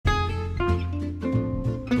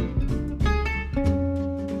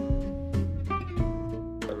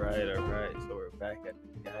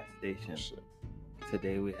station.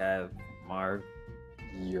 Today we have Marv.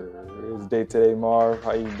 It's day today, Marv.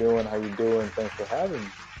 How you doing? Thanks for having me.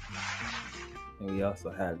 And we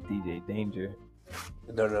also have DJ Danger.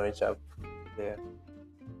 Don't know each other. Yeah.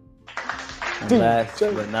 And last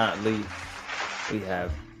but not least, we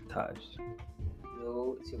have Taj.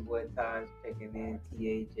 Yo, it's your boy Taj checking in.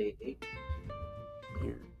 TAJH.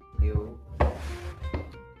 Here. Yo.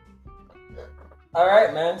 All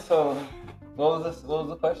right, man. So, what was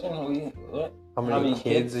the question? How many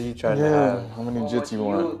kids are you trying to have? How many jits you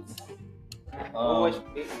want? How much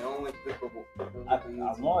I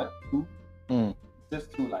want two. Mm.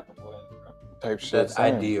 Just two, like a boy and a girl. Type shit. That's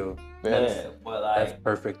same. ideal. Yeah, but like, That's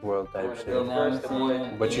perfect world type shit. you know what I'm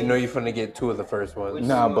saying? But you know you're finna get two of the first ones.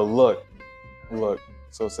 Nah, but look.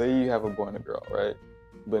 So say you have a boy and a girl, right?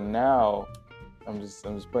 But now, I'm just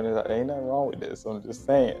putting it out. Ain't nothing wrong with this. I'm just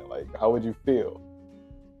saying, like, how would you feel?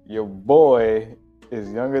 Your boy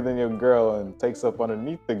is younger than your girl and takes up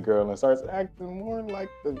underneath the girl and starts acting more like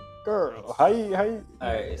the girl. How you? All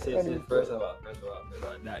right, first of all,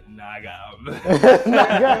 nah, I got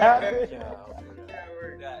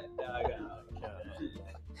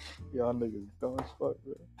Y'all niggas dumb as fuck,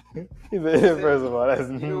 bro. He said, first of all, that's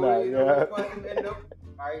not yeah.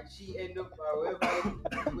 Alright, she end up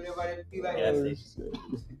whatever they feel like.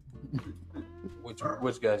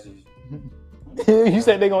 Which gas is? You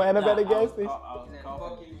said they gonna end up at the gas station?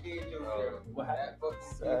 What happened?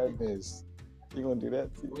 Sadness. You gonna do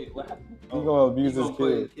that too? Wait, what happened? You gonna abuse You this gonna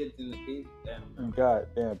put kid? kids in the cage? Damn. God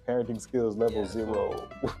damn, parenting skills level 0.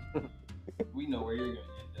 We know where you're gonna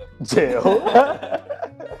end Jail.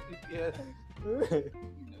 Yes.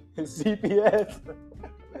 CPS.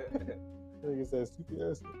 Nigga said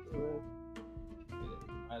CPS.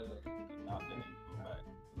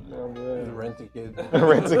 Rent a kid.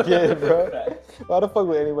 Rent a kid, bro. Why the fuck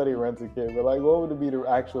would anybody rent a kid? But like, what would be the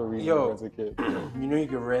actual reason to rent a kid? You know you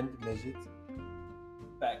can rent midgets?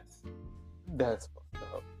 Facts. That's fucked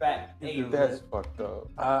up. Facts. That's fucked up.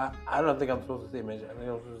 I don't think I'm supposed to say midget. I think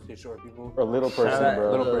I'm supposed to say short people. Or little person,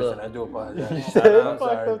 bro. Little person. I do apologize. You Shout said out,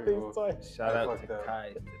 fucked sorry, up things people. twice. Shout out fucked to up.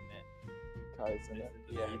 Kai. Kai said that.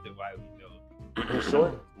 Yeah, he's the why we know. He's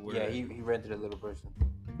short? Yeah, he rented a little person.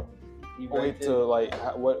 Wait till like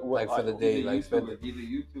what Like for the day, like spend it. He's a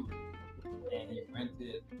YouTuber, and he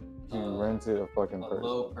rented. He rented a fucking a person.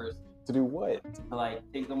 little person To do what? to like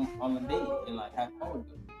take them on a date and like have fun with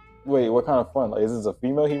them. Wait, what kind of fun? Like, is this a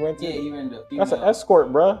female he rented? Yeah, he rented a female. That's an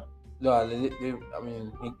escort, bruh. No, I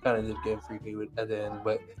mean, he kind of did get freaky at the end,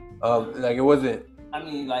 but like it wasn't. I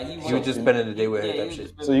mean, like he was just spending the day with her he type was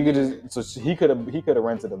shit. just So you could just he could have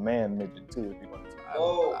rented a man midget too if he wanted to.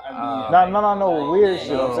 Oh, I mean, No, weird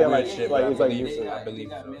shit. I'm saying weird like shit, like bro. it's like I you believe said. it. I believe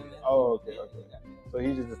so. Oh, okay. So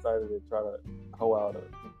he just decided to try to hoe out a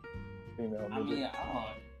female I mean, midget. I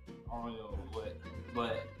don't know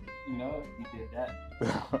but you know, he did that.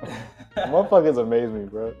 Motherfuckers amaze me,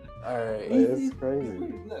 bro. All right, Like, it's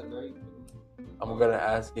crazy. Look, bro. I'm gonna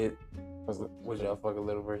ask it. What's it? Would y'all fuck a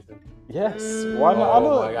little person? Yes. Why not?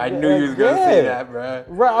 Oh my God, I knew you was gonna say that, bro.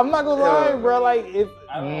 Bro, I'm not gonna lie, bro. Like if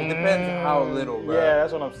It depends how little, bro. Yeah,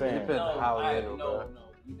 that's what I'm saying. It depends how little, bro. No,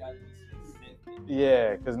 you gotta be specific.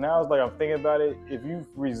 Yeah, because now it's like I'm thinking about it. If you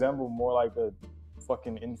resemble more like a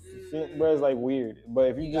fucking infant, bro, it's like weird. But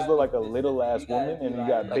if you just look like a little ass woman and you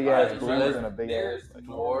got big ass boobs and a big ass, like,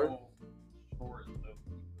 Lord.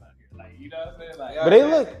 Like, you know what I'm saying? Like, but they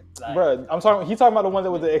look, like, bro. He's talking about the ones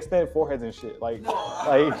that with the extended foreheads and shit. Like,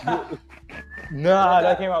 nah,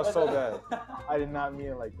 that came out so bad. I did not mean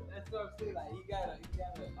it like that. That's what I'm saying. Like, you gotta.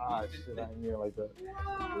 Ah, shit, I didn't mean it like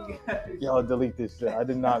that. Y'all delete this shit. I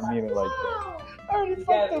did not mean it like that. I already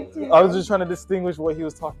fucked up too. I was just trying to distinguish what he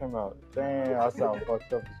was talking about. Damn, I sound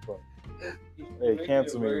fucked up as fuck. Hey,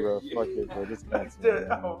 cancel me, bro. Fuck it, bro. Just cancel me. Man.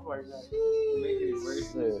 Oh my God. Making it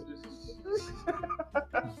worse. Shit.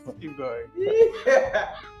 Keep going.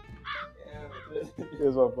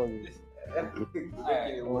 Here's my fucking.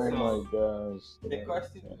 Alright, Oh my gosh. The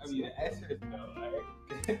question, I mean, the answer is no,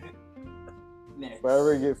 alright? Next. If I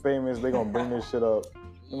ever get famous, they gonna bring this shit up.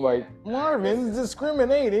 I'm like, Marvin's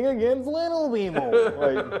discriminating against little people.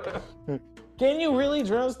 Like, can you really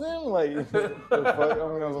trust them? Like, the fuck?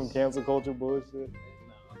 I'm on some cancel culture bullshit.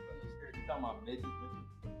 Talking about midget.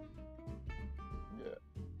 Yeah.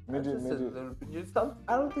 Midget. You stop.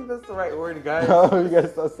 I don't think that's the right word, guys. Oh, you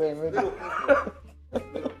guys start saying midget.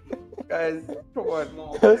 Guys, come on.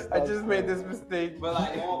 I just made this mistake. But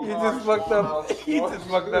like, You just fucked up. You just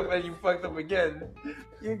fucked up and you fucked up again.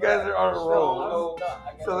 You guys are on a roll.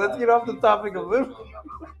 So let's get off the topic of little.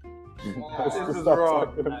 Let's This is stop wrong.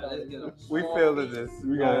 talking about it. We failed at this.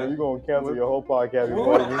 You gonna cancel your whole podcast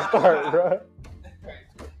before you start, bro.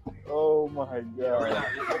 my Yeah, god.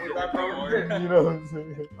 right. You know what I'm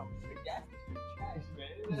saying?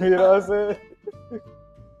 You know what I'm saying?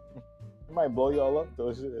 It might blow y'all up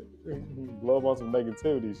though, shit. Blow up on some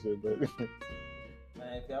negativity shit, but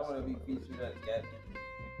Man, if y'all want to be featured at Gas, hit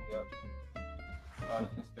me up on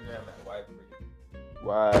Instagram at White Free.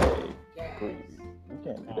 why? Please. We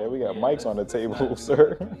can't do that. We got mics on the table,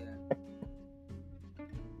 sir.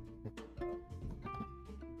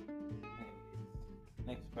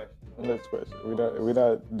 Next question. Next question. We're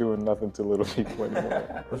not doing nothing to little people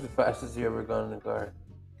anymore. What's the fastest you ever gone in the car?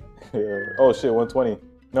 Yeah. Oh shit, 120.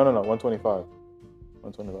 No, 125.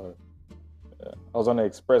 125. Yeah. I was on the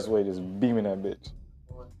expressway just beaming that bitch.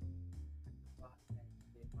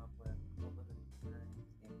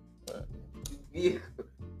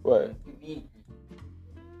 What?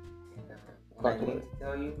 When I need to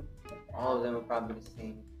tell you, all of them are probably the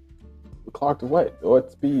same. Clocked what?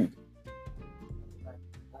 What speed?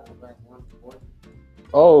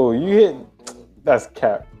 Oh, you hit. That's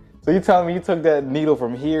cap. So you telling me you took that needle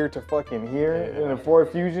from here to fucking here in a Ford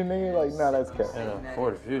Fusion, nigga? Like, nah, that's cap. In a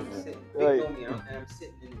Ford Fusion. Like- I'm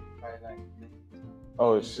sitting in probably like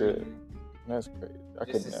Oh shit, that's crazy. I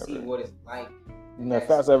just could to see never. what it's like. And the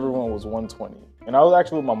fastest I ever went was 120, and I was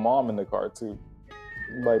actually with my mom in the car too.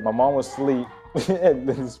 Like my mom was asleep, and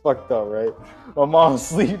this is fucked up, right? My mom was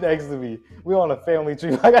asleep next to me. We on a family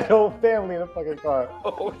trip. I got the whole family in the fucking car.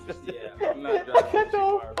 Oh, yeah, I'm not I driving. got the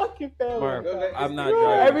whole fucking family. Mark, in the car. I'm not Bro,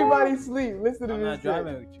 driving. Everybody sleep. Listen to I'm this. not shit.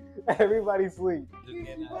 driving with you. Everybody sleep. Just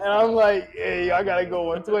getting And I'm like, hey, I gotta go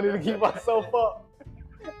 120 to keep myself up.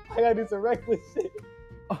 I gotta do some reckless shit.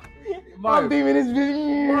 I'm Mark, beaming this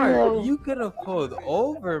video. Mark, you could have pulled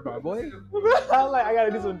over, my boy. I'm like, I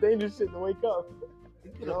gotta do some dangerous shit to wake up.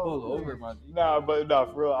 You could have pulled over, my G. Nah,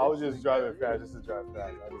 for real, I was just driving fast just to drive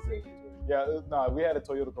fast. I just said, yeah, we had a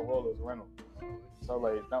Toyota Corolla, it was a rental. So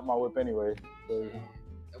like, not my whip anyway. So,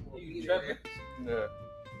 You tripping? yeah.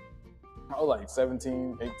 I was like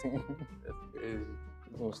 17, 18. That's crazy.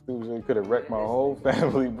 Some stupid shit could have wrecked my whole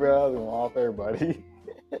family, bro. I was going off everybody.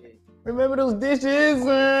 Remember those dishes,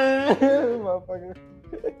 man? Motherfucker.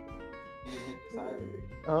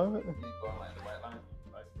 Huh?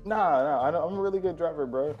 Nah, I'm a really good driver,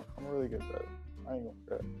 bro. I'm a really good driver. I ain't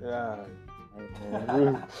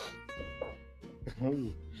gonna yeah.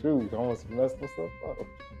 Shoot, I almost messed myself up.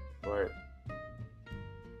 Right.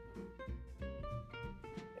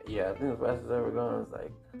 Yeah, I think the fastest I ever gone was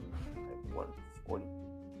like 140.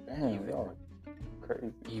 Damn, y'all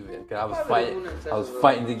crazy. Even, cause I was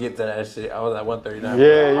fighting to get to that shit. I was at 139.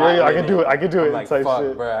 Yeah, I can do it. I can do I'm it. like, Type fuck,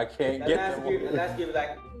 shit. bro, I can't That get last them. gear, last gear was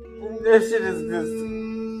like, That shit is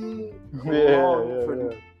just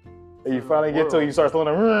Yeah. And you finally get to it, you start slowing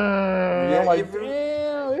down. I'm like, you feel-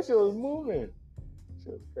 damn, this shit was moving.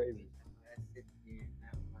 Shit was crazy.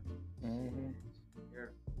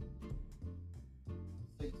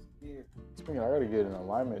 Speaking, I gotta get an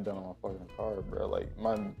alignment done on my fucking car, bro. Like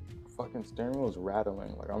my fucking steering wheel is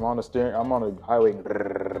rattling. Like I'm on a highway,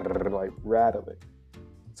 like rattling.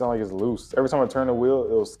 It sounds like it's loose. Every time I turn the wheel,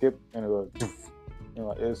 it'll skip and it'll go. You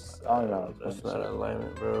know, it's I don't know. That's not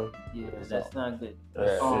alignment, bro. Yeah, that's not good.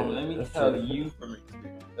 That's shit. Let me That's tell shit. you from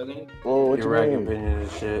experience, okay? Whoa, what Your you rack mean? opinion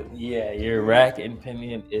and shit. Yeah, your rack and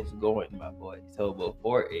pinion is going, my boy. So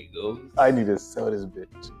before it goes, I need to sell this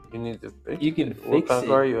bitch. You need to fix You can it. What fix kind of it.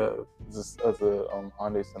 car you have? It's a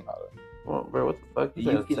Hyundai Sonata. Come on, bro, what the fuck? You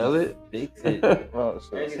you gonna can sell it? fix it. Oh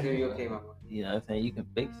shit. everything's gonna be okay, my boy. You know what I'm saying? You can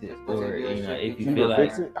fix it, Was it or good you know, shit? if you You feel can like,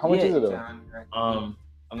 fix it? How much is it though?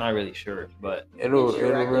 I'm not really sure, but It'll Get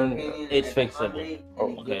your rack run. opinion It's at the fixable. Hyundai, Oh,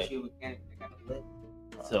 and then get okay. you a mechanic that got a lip.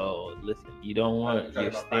 so listen, you don't want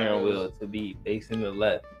your steering wheel to be facing the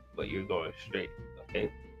left, but you're going straight.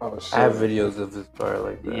 Okay? Oh shit. I have videos of this car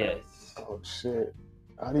like that. Yes. Oh shit.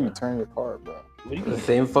 How do you turn your car, bro? What do you The mean?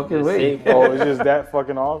 same fucking The way. same- Oh, it's just that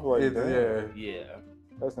fucking off? Like It's, damn. yeah. Yeah.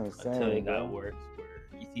 That's insane. Until it bro. got worse,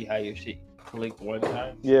 where you see how your shit click one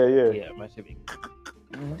time. Yeah. Yeah, my shit be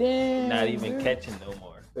Damn. not even dude. catching no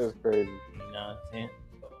more. That's crazy. You know what I'm saying?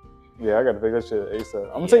 So, Yeah, I gotta fix that shit ASAP.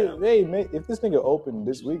 I'm gonna Yeah. take it. Hey, man, if this nigga open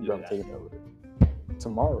this week, bro, I'm Yeah. taking it over there.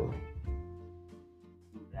 Tomorrow.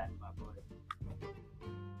 do that, my boy.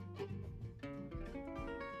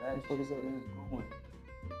 What the fuck is that? Going.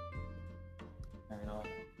 Turn on.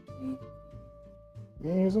 You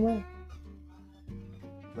ain't using that?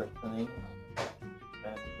 Click play.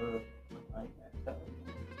 Transfer. Like that.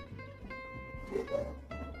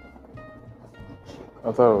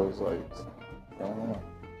 I thought it was like, I don't know.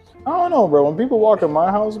 I don't know, bro. When people walk in my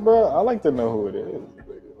house, bro, I like to know who it is.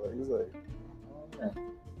 Like, it's like, I don't know.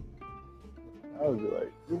 I would be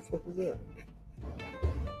like, who the fuck is that?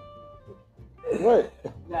 What?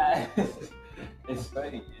 Nah, it's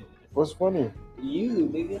funny. What's funny? You,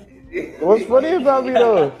 nigga. What's funny about me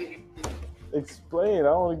though? Explain. I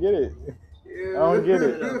don't get it. I don't get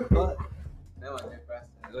it.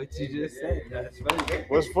 What you just said? That's funny.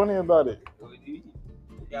 What's funny about it? What do you-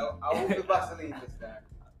 Yo, I want the Vaseline this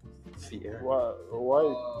time. Why? Why?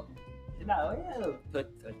 Nah, yeah. Touch.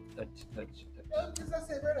 Because I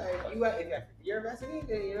said, brother, if you're a Vaseline,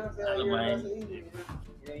 then you know what I'm saying? You're a Vaseline, then, you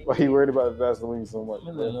know, Why you worried about Vaseline so much? I'm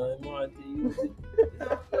a bro? little more to use it.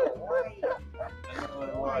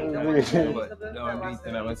 Why? No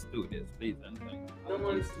reason I'm a student. Please understand.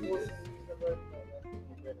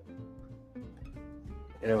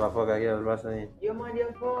 And if I fuck, I get what I'm saying. Your mind,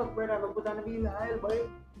 your fault, brother. I'm put on the visa, boy.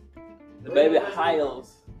 The baby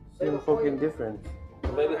Hiles. Same fucking difference. The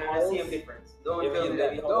baby I see him Hiles. difference. Don't Give tell me me the that.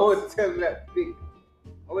 baby Don't tell me that. Big.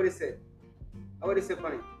 What would it say? What would it say,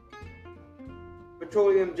 funny?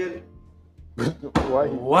 Petroleum gel. Why?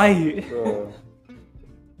 Why?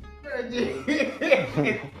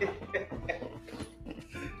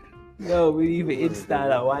 No, we even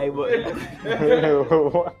install a Y button.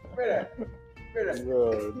 Brother.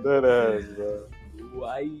 Bro, that ass, bro.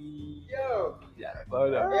 Why? Yo. Yeah,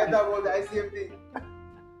 hold on. I thought about the ICM thing.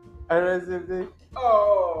 I know the same thing.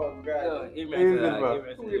 Oh, Yo, God. give me Use that, it, bro. give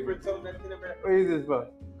me Two that. different something, brother. What is this for?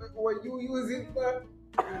 What you use it for?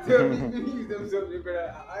 Tell me you use them something,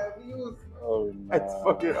 brother. I have used. Oh no. That's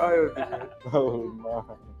fucking oil, dude. Oh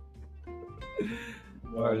no.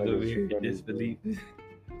 Mars That over nigga's here, funny, disbelief.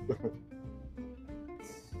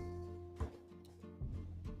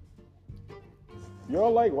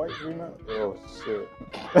 Y'all like white female? Oh shit.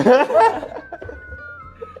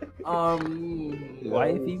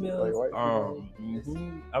 White Yeah, females. like white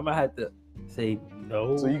I'm gonna have to say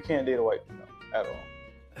no. So you can't date a white female at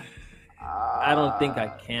all? I don't think I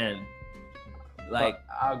can. Like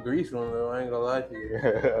I'll grease one though. I ain't gonna lie to you.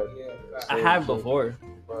 Yeah. I have before.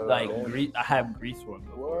 But, Like yeah. I have grease one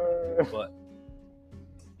before, What? but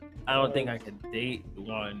I don't think I could date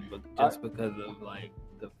one, but just because of like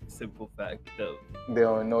the simple fact of They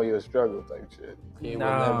don't know your struggle type shit. you No,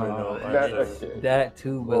 will never know. that- actually. okay. that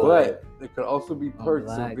too. But But like, there could also be perks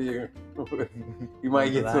black. of being. You might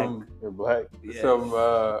I'm get black. some You're black. yeah,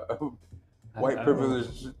 white I don't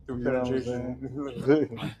privilege through You know what I'm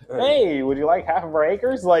penetration. Hey, would you like half of our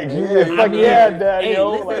acres? Like, Yeah. fuck I mean, yeah, dad, hey,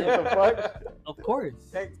 yo. listen. Like, what the fuck? Of course.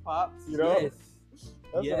 Thanks, pops. You know? Yes.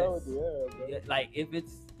 That's Yes. what I would do. Yeah, bro. Yeah, like if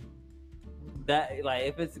it's that, like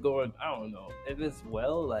if it's going, I don't know. If it's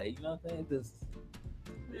well, like you know what I'm saying. If it's,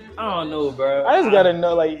 I don't know, bro. I just gotta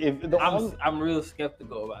know, like, if the I'm real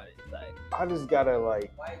skeptical about it. Like, I just gotta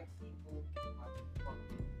like, White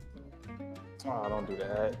people. oh, don't do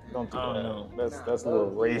that. Don't do I that. don't That's a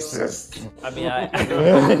little racist. I mean, I You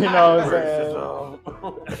know what I'm saying?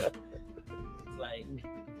 like,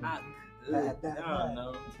 I don't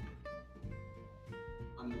know.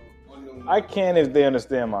 I can if they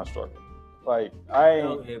understand my struggle. Like I ain't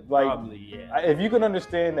Okay, like probably, yeah. if you can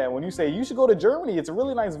understand that when you say you should go to Germany, it's a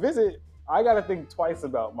really nice visit. I gotta think twice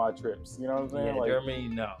about my trips. You know what I'm saying? Yeah, like Germany,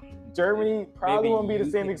 no. Germany probably Maybe won't be the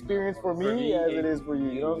you same can- experience for for me me, as yeah, it is for you.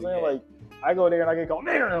 You know what I'm saying? yeah. Like I go there and I get called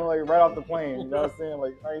nigger like right off the plane. You know what I'm saying?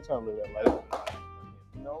 Like I ain't trying to live that life.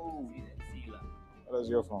 No, that's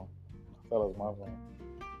your phone. I thought it was my phone.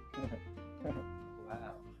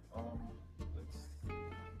 Wow.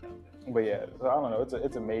 But yeah, so I don't know.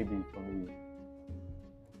 It's a maybe for me.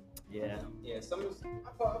 Yeah. Yeah, I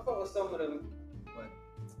fuck with some of them, but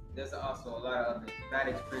there's also a lot of other bad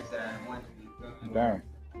experience that I want to be. Damn.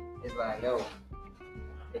 It's like, yo,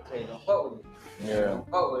 they can't don't fuck with it. They Yeah. don't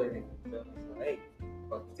fuck with it. So, hey,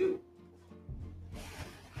 fuck you too.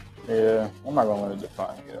 Yeah. I'm not gonna let it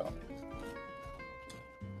define me though.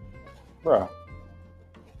 Bruh.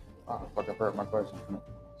 Oh, fuck, I forgot my question.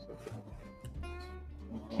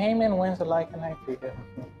 Came in winter like an idea.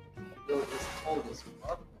 Yo, it's cold as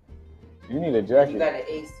fuck. You need a You jacket. got an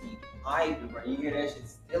AC piping, bro. You hear that shit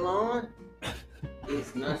still on?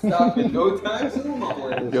 It's not stopping no time soon, my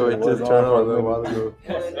boy. Yo, it just turned on a little while ago.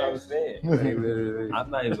 That's what I'm saying. Like, literally. I'm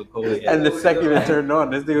not even cold yet. And the second it turned on,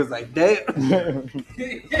 this nigga was like, damn.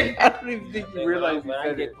 I don't even think you realized when he I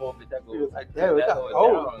said get it. cold, bitch, I go He was like, damn, it got that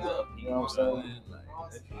cold. goes down, You know what I'm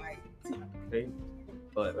saying? Okay.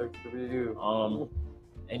 But Like, what do you do?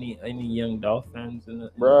 any young Dolphins in the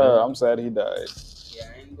Bruh, I'm sad he died. Yeah,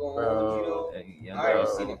 I ain't going Bro. on, you know. young I already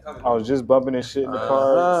Dolphins. seen it coming. I was just bumping his shit in the Uh-huh.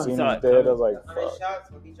 car, seen Saw his it dead. I coming. was like, 100 fuck.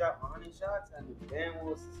 shots, when he dropped 100 shots, and the damn he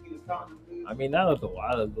was counting the dudes. I mean, that was a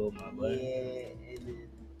while ago, my Yeah, boy. and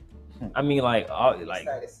then I mean, like, all, he like,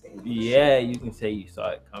 started saying yeah, you can say you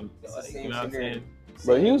saw it coming. It's the Like, same you know what I'm scenario. saying?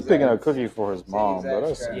 But he was picking up exact- cookies for his same mom, bro. exact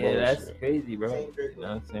That's some strap. Yeah, that's bullshit. crazy, bro. Same trick. You know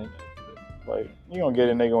what I'm saying? Like, you gonna get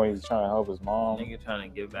a nigga when he's trying to help his mom. Nigga trying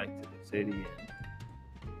to get back to the city and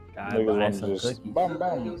die Niggas buying want some to just cookies. bam He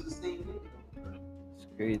bam. was the same nigga. It's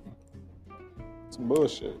crazy. Some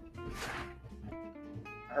bullshit.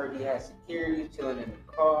 I heard he had security chilling in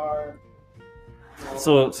the car.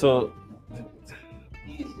 So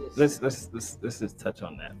Jesus. let's just touch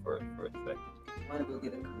on that for a second. Wanna go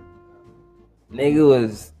get a cookie? Nigga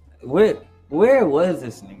was where was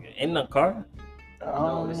this nigga? In the car? I No,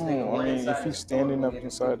 don't this nigga know. I went mean, inside if he's the store, standing go up get a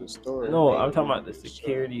inside cookie. the store, No, I'm talking about the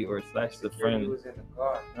security or slash the Security friend. was in the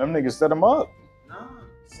car. them niggas set him up. Nah,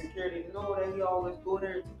 security know that he always go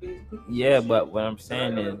there to get his cookies. Yeah, and but shit. what I'm It's a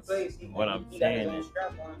saying regular is place. He got his own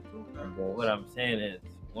strap on him too, man. what I'm saying is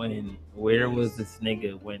where was this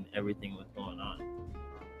nigga when everything was going on?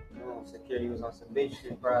 No, security was on some bitch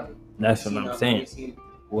shit probably. That's Seen what I'm him, saying. he seen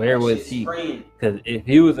Where that was shit he? spraying. Because if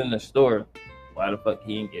he was in the store, why the fuck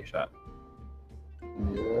he didn't get shot?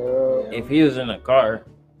 Yeah. If he was in a car,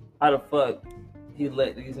 how the fuck he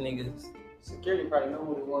let these niggas Security probably know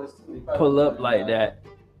what it was too. He probably pull know up what like it that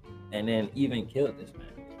and then even kill this man?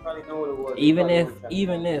 was. He probably know what it was. Even He if probably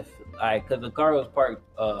know what it like, cause the car was parked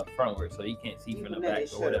frontward, so you can't see was. from the Even then, back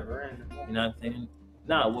they or whatever. should've ran him over. You know what I'm saying?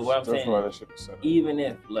 Nah, what I'm That's saying why is, that shit was set up. even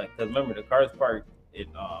if like, cause remember the car's parked in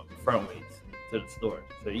frontways to the store,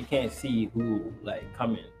 so you can't see who like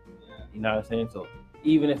coming. You know what I'm saying? So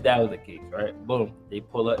even if that was the case, right? Boom, they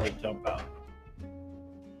pull up and jump out.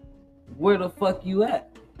 Where the fuck you at?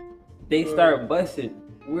 They start busting.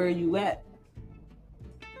 Where you at?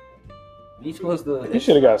 You supposed to. He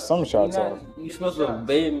should have got some shots you off. You supposed to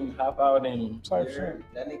bait and hop out and. Type Yeah,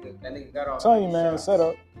 shit. that nigga got off. I'm telling you, man, shots. set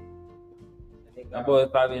up. That nigga That got boy was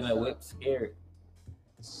off probably in a shots. whip, scared,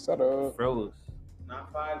 Set up. froze,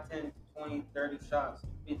 Not 5, 10, 20, 30 shots,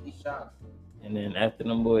 50 shots. and then after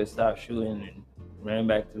them boys stopped shooting and ran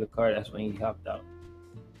back to the car, that's when he hopped out.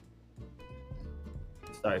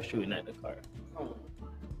 Started shooting at the car. Come on.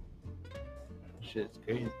 Shit's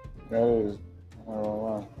crazy. That is. I don't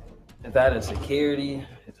know. Is that a security?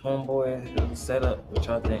 His homeboy, it was set up. What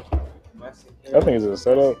y'all think? My security, I think it's a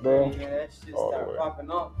setup, bro. Yeah, that shit All the start way. popping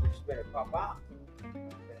off. You better pop out. Better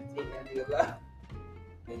take that nigga life.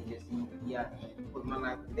 Then just put my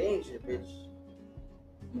life in danger, bitch.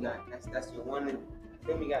 You got that's your one.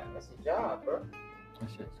 Feel me? That's your job, bro. That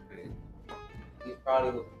shit's crazy. He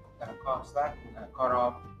probably got caught slacking, got caught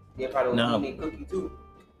off. They probably was Nah. eating a cookie too.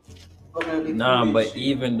 Fucking up their Nah, food and but shit.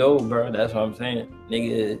 even though, bro, that's what I'm saying.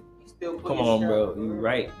 Nigga, He still put come his on, strap bro. on, You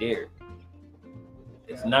right there.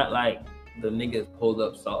 It's not like the niggas pulled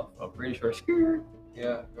up soft. I'm pretty sure.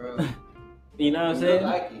 Yeah, bro. You know what I'm You look saying?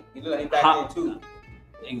 like it. You look like he back Hop- then too.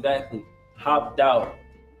 Exactly. Hopped out.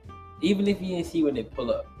 Even if you didn't see when they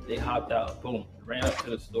pull up, they hopped out. Boom. Ran up to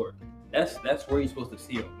the store. That's where you're supposed to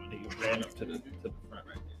see them when they ran up to the front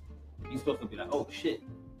right there. You're supposed to be like, oh shit.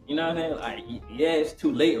 You know what I'm saying? Like, yeah, it's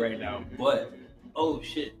too late right now, but oh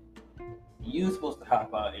shit. You supposed to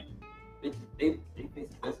hop out and bitch, they face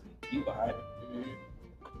this. You behind them. Mhm.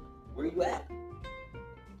 Where you at?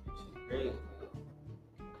 Shit crazy.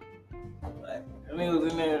 Like, I mean, it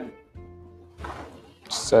was in there.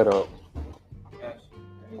 Set up. Yeah,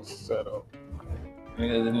 shit Set up.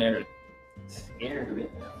 Niggas in there scared, man.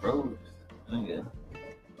 Froze. Nigga.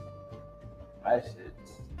 That shit.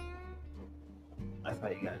 That's how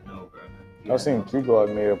you gotta know, bro. You I've seen Key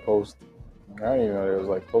Glock made a post. I didn't even know there was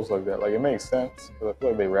like posts like that. Like, it makes sense because I feel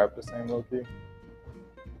like they rap the same low key.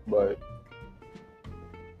 But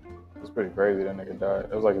it's pretty crazy that nigga died.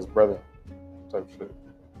 It was like his brother type shit.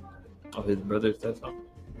 Oh, his brother said something.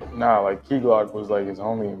 Nah, like Key Glock was like his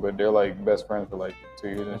homie, but they're like best friends for like 2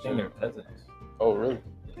 years I and think they're shit. cousins. Oh, really?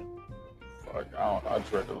 Fuck, I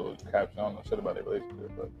just read the little caption. I don't know shit about their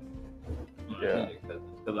relationship, but I Yeah. think they're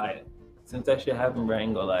cousins. Cause like, since that shit happened, bro, I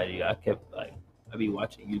ain't gonna lie to you. I be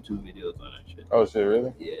watching YouTube videos on that shit. oh shit,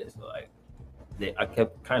 really? Yeah, so like, I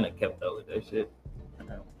kind of kept up with that shit.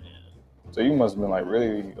 Yeah. So you must have been like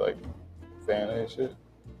really like fan of that shit.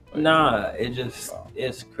 Like, Nah,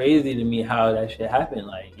 it's crazy to me how that shit happened.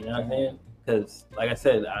 Like, you know what I'm saying? Because, like I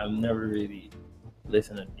said, I've never really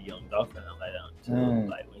listened to the Young Dolphin and like that until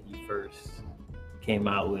like when he first came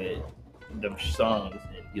out with them songs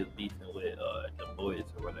and he was beefing with the boys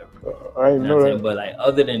or whatever. I You didn't know know what I'm that. saying? But like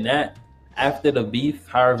other than that, after the beef,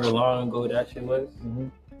 however long ago that shit was,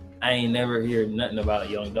 Mhm. I ain't never hear nothing about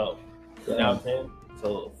Young Dolph. You know what I'm saying?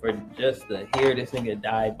 So for just to hear this nigga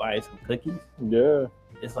die buying some cookies, Yeah,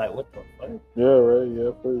 it's like what the fuck? yeah, right,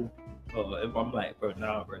 yeah, for you. So if I'm like, bro,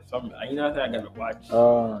 nah, bro, something, you know what I gotta watch.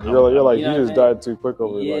 You're like, you he know just died too quick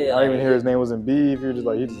over it. Like, Yeah, I didn't even hear his like, name was in beef. You're just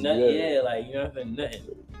like, he just dead. Yeah, like, you know what I'm saying?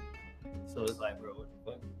 Nothing. So it's like, bro, what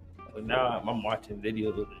the fuck? But now I'm watching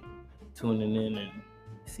videos and tuning in and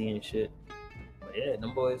seeing shit. But yeah,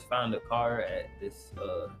 them boys found a car at this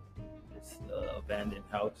abandoned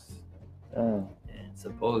house. Damn. And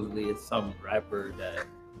supposedly it's some rapper that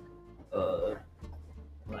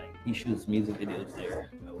like he shoots music videos there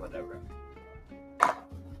or whatever.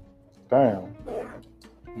 Damn.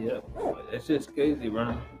 Yeah, it's just crazy,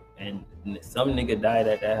 bro. And some nigga died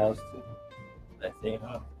at that house too. That same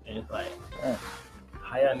house. And it's like, Damn.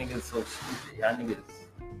 how y'all niggas so stupid? Y'all niggas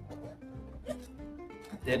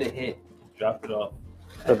did a hit, dropped it off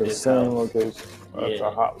At the this same house. location. It's Yeah.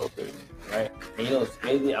 a hot location. Right? And you know what's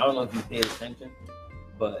crazy? I don't know if you paid attention,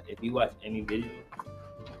 but if you watch any video,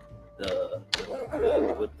 the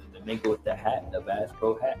nigga with the hat, the Bass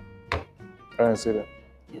Pro hat, I didn't see that.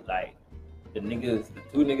 it's like the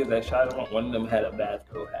two niggas that shot him, one of them had a Bass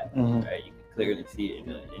Pro hat. Mhm. Right? You can clearly see it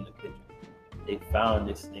in the picture. They found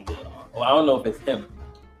this nigga. Well, I don't know if it's him,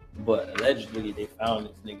 but allegedly they found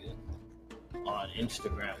this nigga on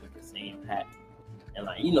Instagram with the same hat. And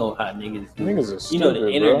like, you know how niggas do. Niggas are stupid, you know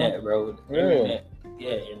the internet, bro. The Yeah. internet.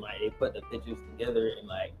 Yeah, and like they put the pictures together and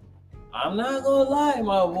like, I'm not gonna lie,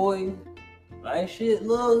 my boy. Like shit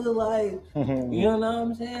looks like, you know what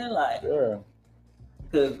I'm saying? Like, Yeah.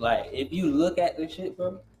 cause like if you look at the shit,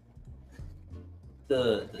 bro,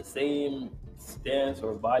 the same stance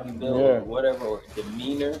or body build Yeah. or whatever or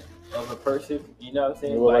demeanor of a person, you know what I'm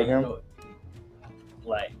saying? You look like him? You know,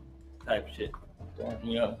 like type shit. Damn.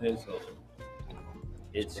 You know what I'm saying? So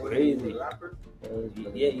it's crazy. Rapper?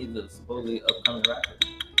 Yeah, he's a supposedly upcoming rapper.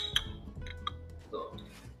 So,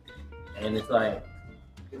 and it's like,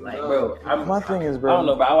 bro, My thing is, I bro. don't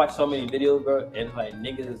know, but I watch so many videos, bro, and it's like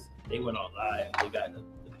niggas, they went on live, they got the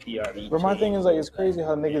PRE. But my thing is, like, it's chain, crazy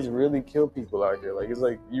how niggas really kill people out here. Like, it's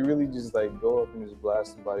like, you really just, like, go up and just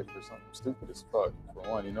blast somebody for something stupid as fuck, for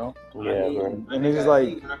one, you know? Yeah, bro. And it's just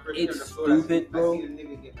like, it's stupid, bro. I seen a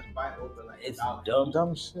nigga getting a fight over like It's $1. dumb.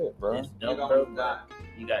 dumb shit, bro. It's dumb, Nigga bro. almost died.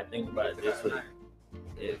 You gotta think about it this way.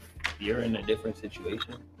 If you're in a different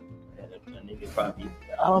situation, and a nigga probably,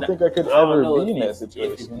 I don't think I could I don't ever know be in if that it's-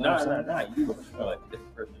 situation. You know what I'm saying? Nah, you like this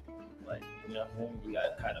person, like, you know what I'm saying? You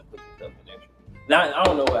gotta kind of put yourself in their shoes. Now, I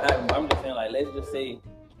don't know what happened, but I'm just saying, like, let's just say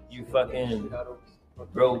you fucking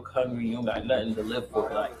broke, hungry, you don't got nothing to live for,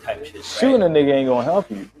 like, type shit, right? Shooting a nigga ain't gonna help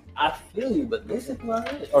you. I feel you, but listen to my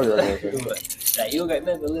head. Okay. Like, you don't got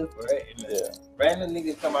nothing to live for, right? And, Yeah. random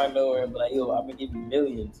niggas come out of nowhere and be like, yo, I'm gonna give you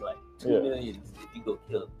millions, like, 2 Yeah. millions if you go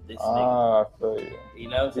kill this nigga. Ah, I feel you. You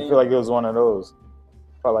know what I'm You saying? feel like it was one of those.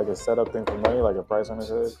 Probably like a setup thing for money, like a price on his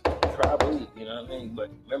head. Probably, you know what I mean? But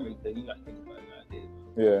remember, because you gotta think about it nowadays.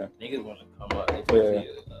 Yeah. Niggas wanna come up, especially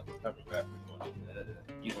becoming rappers,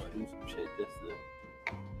 you wanna do some shit just to, you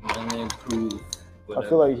know what I mean, prove whatever. I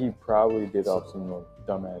feel like he probably did off some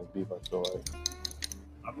dumbass beef, I feel like.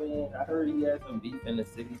 I mean, I heard he had some beef in the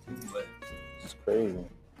city too, but It's crazy.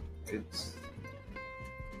 it's,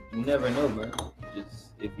 you never know, bro. Just,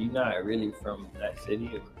 if you're not really from that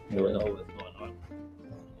city, you don't know what's going on.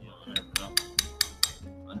 You don't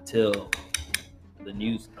know. Until the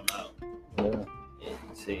news come out Yeah.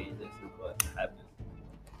 and say this is what happened.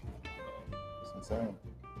 It's insane.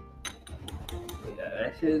 But yeah,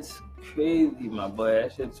 that shit's crazy, my boy.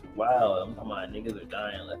 That shit's wild. I'm talking about niggas are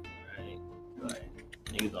dying left and right. Like,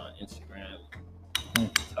 niggas on Instagram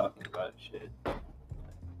talking about shit.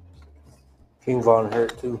 King Von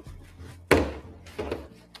hurt too.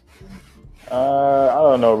 I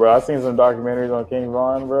don't know, bro. I seen some documentaries on King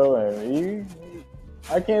Von, bro, and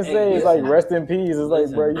I can't say it's like rest in peace. It's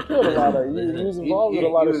like, bro, you killed a lot of, you was involved with a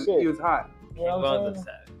lot of shit. He was hot. You know what I'm saying?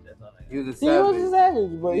 That's all I got. He was a He was savage. a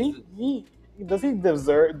savage, but he does he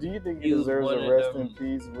deserve? Do you think he He was deserves one a of rest them- in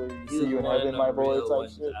peace? Where you He see was you in one of heaven, them my boy, real type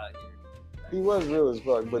ones shit. out here. He was real as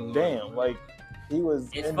fuck, but damn, like he was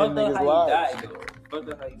It's ending fucked up niggas' how lives. he died, though. Fucked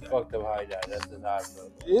up how he died. Fucked up how he died. That's his hot,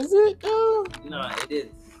 bro. Is it? Though? Nah, it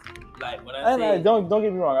is. Like when I And say, don't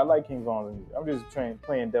get me wrong. I like King Von. I'm just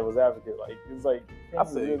playing devil's advocate. Like it's like I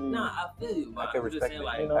feel you. nah, I feel you, but I can I'm just respect saying, it.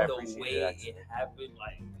 like You know? I the appreciate way it, it happened,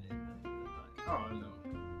 like I don't know.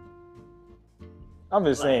 I'm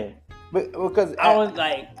just Like, saying. But because I was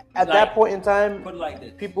like, at that point in time, put it like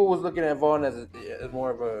this. people was looking at Vaughn as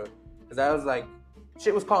more of a, because I was like,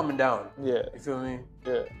 shit was calming down. Yeah, You feel me?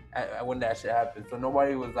 yeah. When that shit happened, so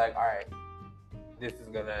nobody was like, all right, this is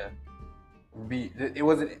gonna be. It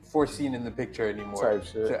wasn't foreseen in the picture anymore, Type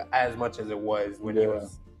shit. so, as much as it was when he Yeah.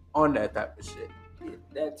 was on that type of shit.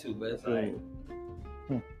 That too, but it's like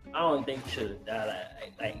I don't think he should have died.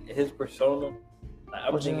 Like his persona. Like,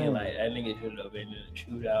 I'm What you thinking mean? like that nigga should have been in a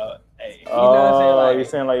shootout. Hey, you know Oh, what I'm saying? Like, you're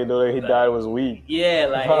saying like the way he like- died was weak. yeah,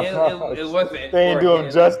 like it wasn't. They ain't for do him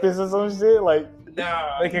him. justice or some shit. Like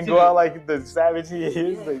Nah, they he can go should've- out like the savage he is.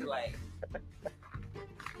 Yeah, Like, like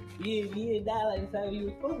he didn't die like the time he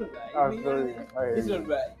was supposed to die. I You feel know you. what I'm saying? I hear He you. should have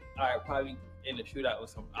been like, all right, probably in the shootout with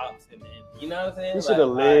some ops, and then you know what I'm saying? He Like, should have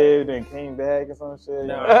all right, lived and came back or some shit.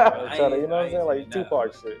 Nah, Like, I try to, ain't- you know what I I'm saying? ain't Like saying that.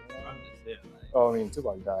 Tupac shit. I'm just saying, like, Oh, I mean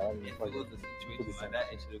Tupac died. I mean, if like, it was a situation like that,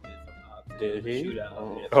 it should have been some ops. Did he? Shootout.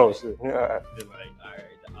 Oh. Yeah, oh like, shit. Yeah. They're like, all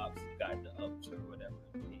right, the ops got the ups or whatever.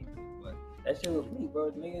 But that shit was weak,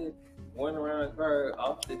 bro. Nigga went around the car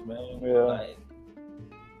off this man. Yeah. Like,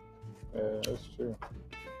 Yeah, that's true.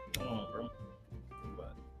 come on, bro.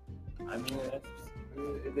 But I mean,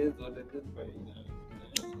 it is what it is, bro.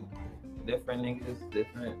 You know, different niggas,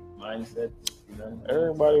 different mindsets. You know,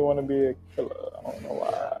 Everybody want to be a killer. I don't know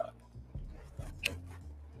why.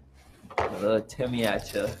 Timmy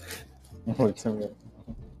at ya. Look to me.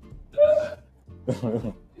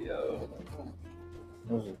 Yo,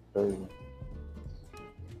 This is crazy.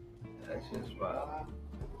 that's just wild.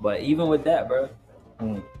 But even with that, bro,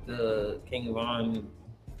 Mm. the King Von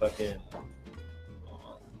fucking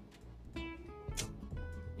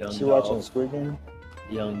Young She watching Dolph, Squid Game?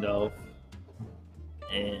 Young Dolph,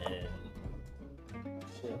 and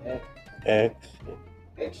Shit, X.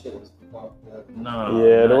 that shit was fucked up. no,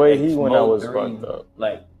 Yeah, the not way he went out Mo was 3. fucked up.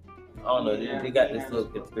 Like, I don't know, they got this little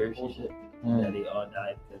conspiracy shit that Mm. they all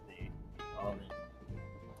died because they all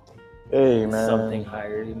Hey in man, something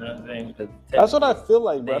higher. You know what I'm saying? 'Cause that's what I feel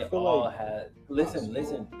like, bro. They I feel all like had.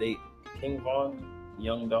 Listen. They King Von,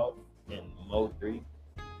 Young Dolph, and Mo 3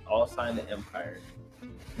 all signed the Empire.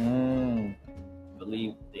 mm,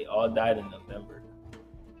 Believe they all died in November,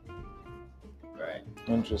 right?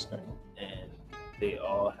 interesting. And they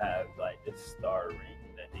all have like this star ring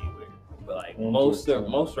that they wear. But like most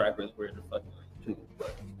rappers wear the fucking ring too.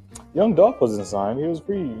 But Young Dolph wasn't signed. He was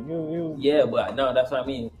free. He was yeah, but no, that's what I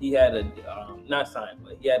mean. He had a not signed,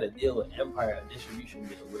 but he had a deal with Empire, a distribution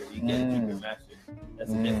deal where you get to keep your master.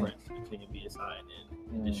 That's the difference between being signed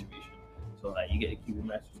and distribution. So like you get to keep your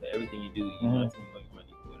master for everything you do. You know, what I'm saying, like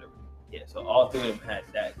money, whatever. Yeah. So all three of them had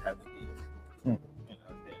that type of deal. You know what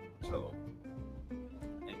I'm saying? So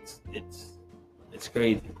it's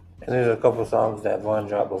crazy. And there's a couple songs that Von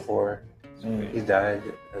dropped before Mm. he died.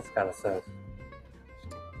 That's kind of sus.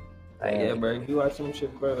 Like, yeah, bro. If you watch some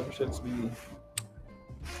shit, bro, them shits be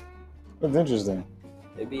It's interesting.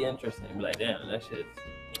 it be interesting. Be like, damn, that shit.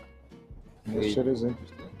 This shit is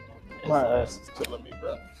interesting. It's, My ass is killing me,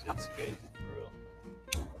 bro. It's crazy for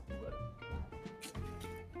real.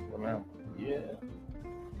 But now. yeah,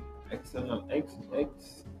 X. I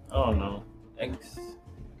don't know. X.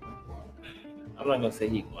 I'm not gonna say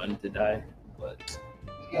he wanted to die, but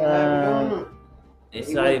it's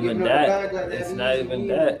He not was even giving up that. bad like that. It's He not was even eating.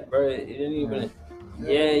 that, bro. It didn't even.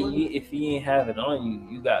 Yeah, if you ain't have it on you,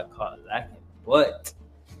 you got caught lacking. But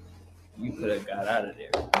you could have got out of there.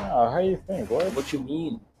 Nah, how you think? What? What you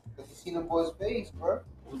mean? Cause you seen the boy's face, bro.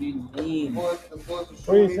 What do you The mean? boys was What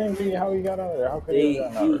do you think? How he got out of there? How could he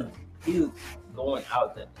have gotten out of there? He was going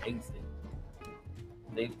out the exit.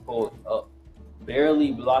 They pulled up,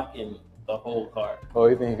 barely blocking the whole car. Oh,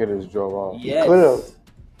 you think he could have just drove off? Yes. could've.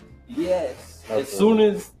 Yes. Okay. As soon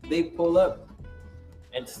as they pull up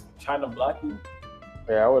and trying to block you,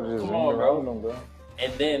 Yeah, I would have just Come ran on, bro. around him, bro.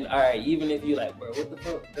 and then all right, even if you like, bro, what the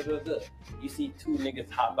fuck? Da, da, da. You see two niggas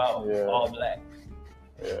hop out, Yeah. all black.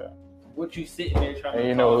 Yeah. What you sitting there trying And to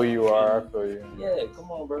you know talk who you are. I and- feel you. Yeah,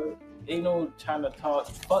 come on, bro. Ain't no trying to talk.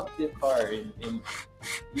 Fuck this car, and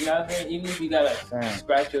you know what I'm saying. Even if you gotta Damn.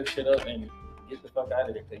 scratch your shit up and get the fuck out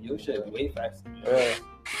of there, cause your shit is way faster. Yeah.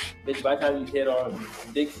 Bitch, by the time you hit on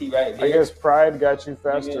Dixie right there, I guess pride got you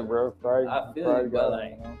faster, Nigga, bro. Pride. I feel pride you, got but, you,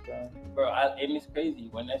 like, you know what I'm saying? bro. And it's crazy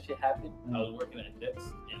when that shit happened. I was working at Jets,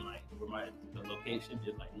 and like where the location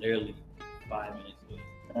is like literally 5 minutes away.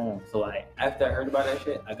 Damn. So like after I heard about that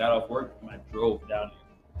shit, I got off work and I drove down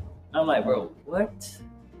there. I'm like, bro, what?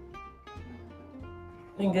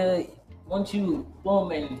 Nigga, once you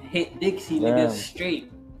boom and hit Dixie, nigga, Damn.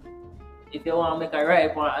 straight. If you want to make a right,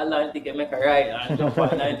 I learn to get make a right and jump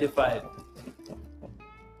on 95.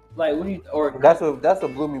 Like, what do you, or That's what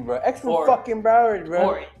blew me, bro. Extra Or- fucking Broward, bro.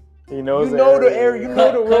 or He knows You know the area. area, you know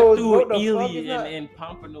cut, the cut roads. through What the fuck Ely is that? and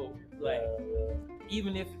Pompano. Like, Yeah.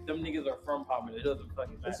 even if them niggas are from Pompano, it doesn't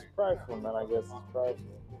fucking It's matter. prideful, man. I guess it's prideful.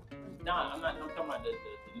 Nah, I'm talking about the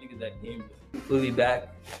niggas that came. We'll be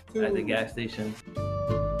back at the gas station.